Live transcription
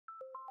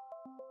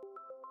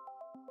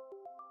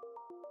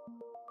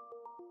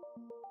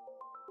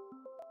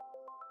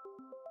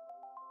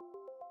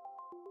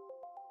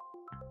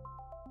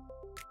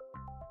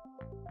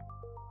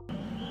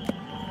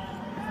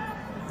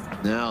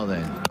Now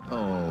then,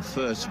 oh,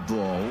 first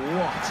ball,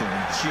 what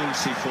a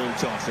juicy full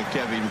toss for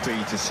Kevin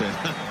Pietersen.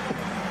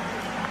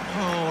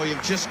 Oh,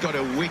 you've just got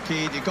a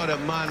wicket, you've got a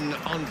man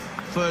on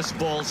first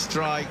ball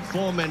strike,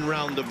 4 men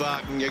round the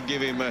back, and you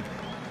give him a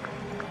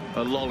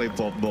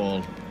lollipop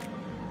ball.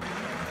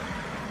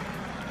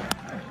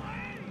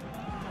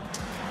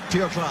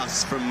 Pure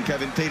class from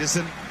Kevin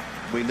Pietersen.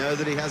 We know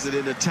that he has it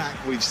in attack.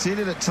 We've seen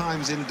it at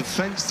times in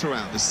defence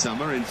throughout the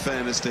summer, in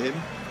fairness to him.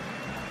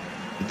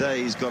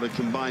 Today he's got to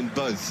combine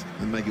both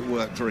and make it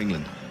work for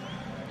England.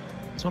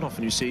 It's not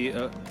often you see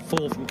a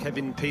 4 from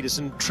Kevin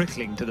Pietersen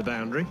trickling to the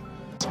boundary.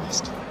 4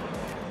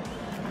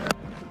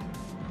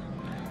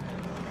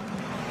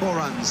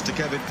 runs to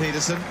Kevin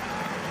Pietersen.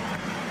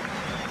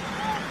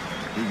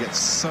 He gets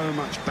so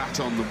much bat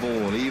on the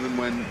ball, even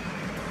when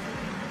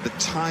the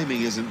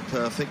timing isn't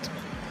perfect.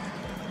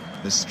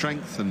 The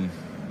strength and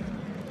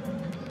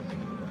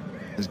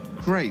there's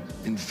great,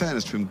 in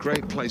fairness to him,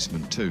 great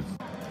placement too.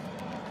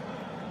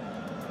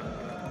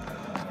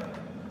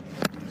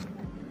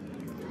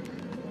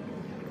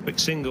 Quick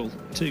single.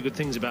 2 good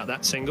things about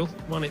that single.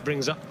 1, it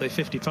brings up the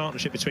 50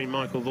 partnership between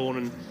Michael Vaughan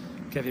and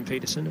Kevin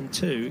Pietersen, and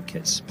 2, it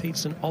gets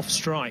Pietersen off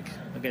strike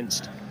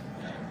against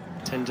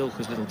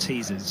Tendulkar's little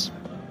teasers.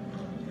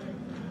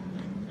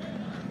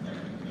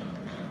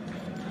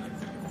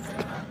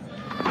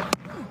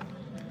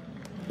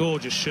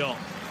 Gorgeous shot.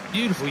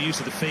 Beautiful use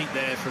of the feet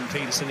there from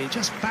Pietersen. He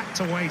just backed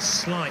away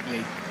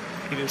slightly,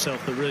 give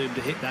himself the room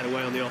to hit that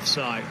away on the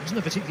offside. It wasn't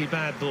a particularly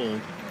bad ball.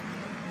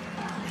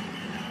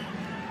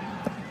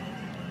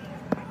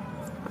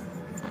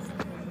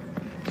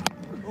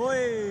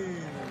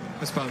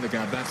 Has found the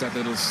gap. That's that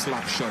little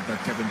slap shot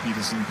that Kevin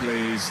Pietersen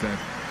plays that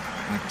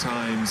at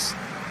times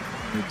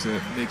it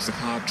makes the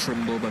heart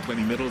tremble, but when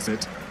he middles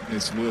it,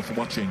 it's worth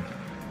watching.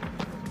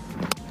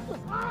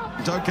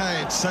 It's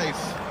okay, it's safe.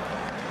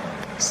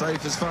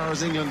 Safe as far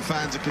as England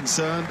fans are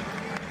concerned.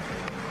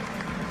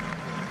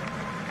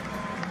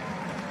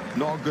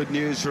 Not good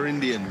news for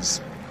Indians.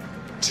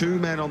 2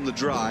 men on the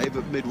drive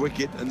at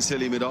mid-wicket and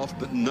silly mid-off,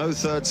 but no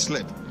third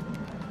slip.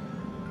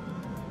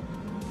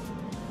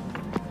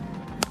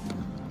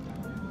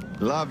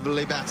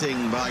 Lovely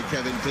batting by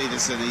Kevin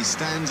Pietersen. He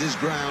stands his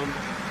ground,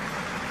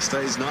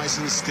 stays nice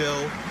and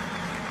still,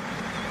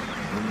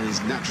 and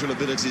his natural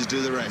abilities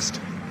do the rest.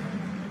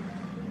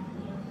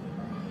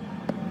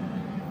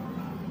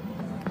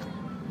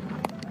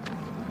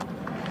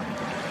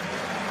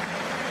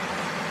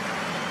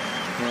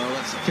 Well,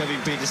 that's Kevin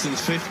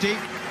Pietersen's 50.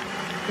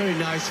 Very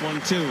nice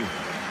one too.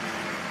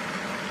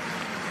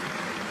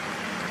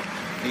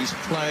 He's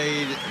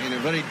played in a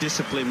very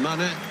disciplined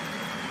manner.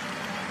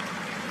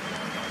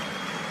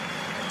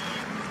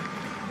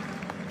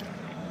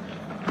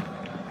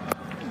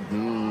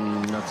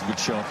 That's a good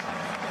shot.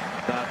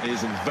 That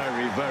is a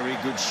very, very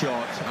good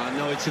shot. I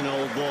know it's an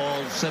old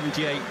ball,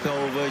 78th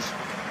overs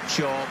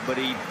shot, but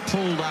he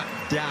pulled that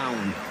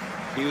down.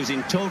 He was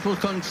in total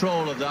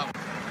control of that.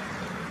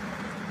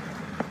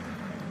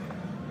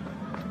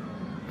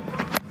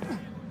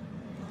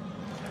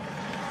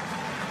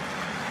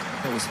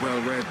 That was well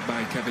read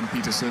by Kevin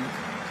Pietersen.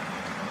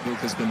 Luke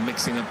has been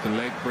mixing up the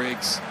leg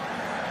breaks,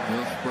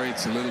 the off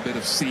breaks, a little bit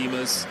of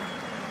seamers.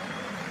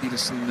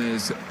 Pietersen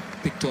has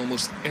picked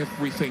almost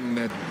everything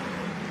that...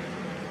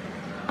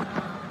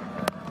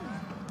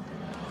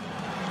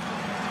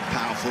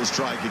 Powerful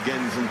strike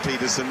again from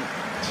Pietersen.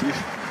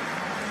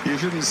 You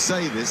shouldn't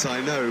say this,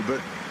 I know,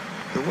 but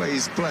the way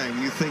he's playing,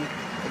 you think,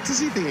 does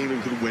he think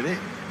England could win it?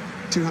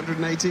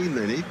 218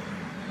 they need.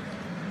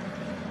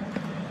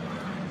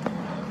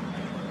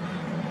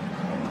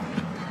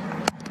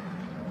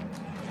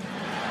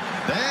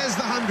 There's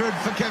the 100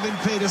 for Kevin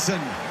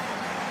Pietersen.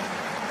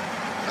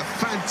 A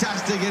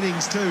fantastic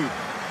innings too.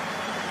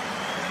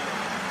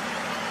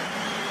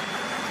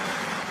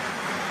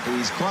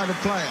 He's quite a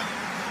player,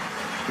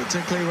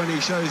 particularly when he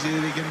shows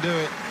you that he can do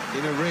it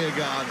in a rear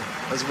guard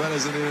as well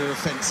as in an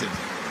offensive.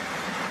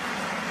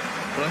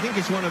 But I think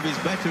it's one of his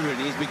better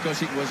innings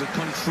because it was a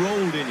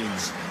controlled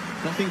innings.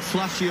 Nothing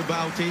flashy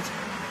about it.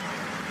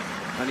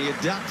 And he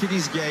adapted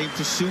his game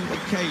to suit the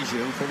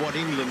occasion for what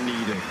England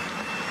needed.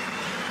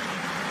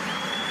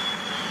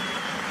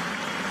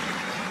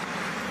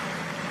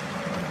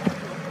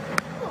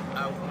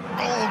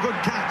 Oh, good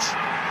catch.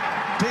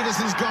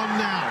 Pietersen's gone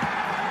now.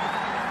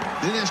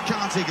 Dinesh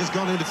Karthik has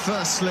gone into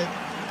first slip.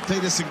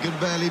 Pietersen can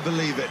barely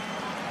believe it.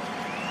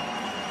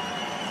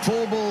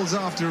 4 balls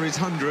after his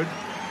 100.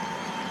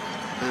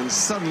 And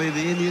suddenly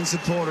the Indian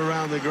support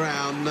around the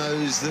ground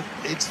knows that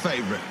it's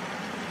favourite.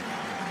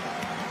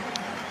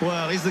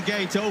 Well, is the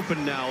gate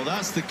open now?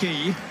 That's the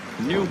key.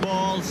 New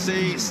ball,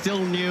 see,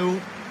 still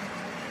new.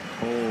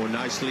 Oh,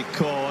 nicely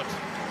caught.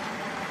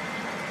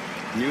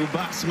 New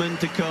batsman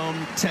to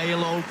come,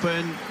 tail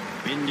open.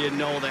 India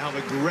know they have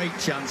a great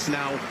chance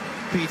now.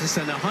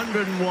 Pietersen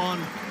 101.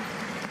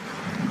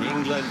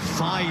 England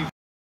 5.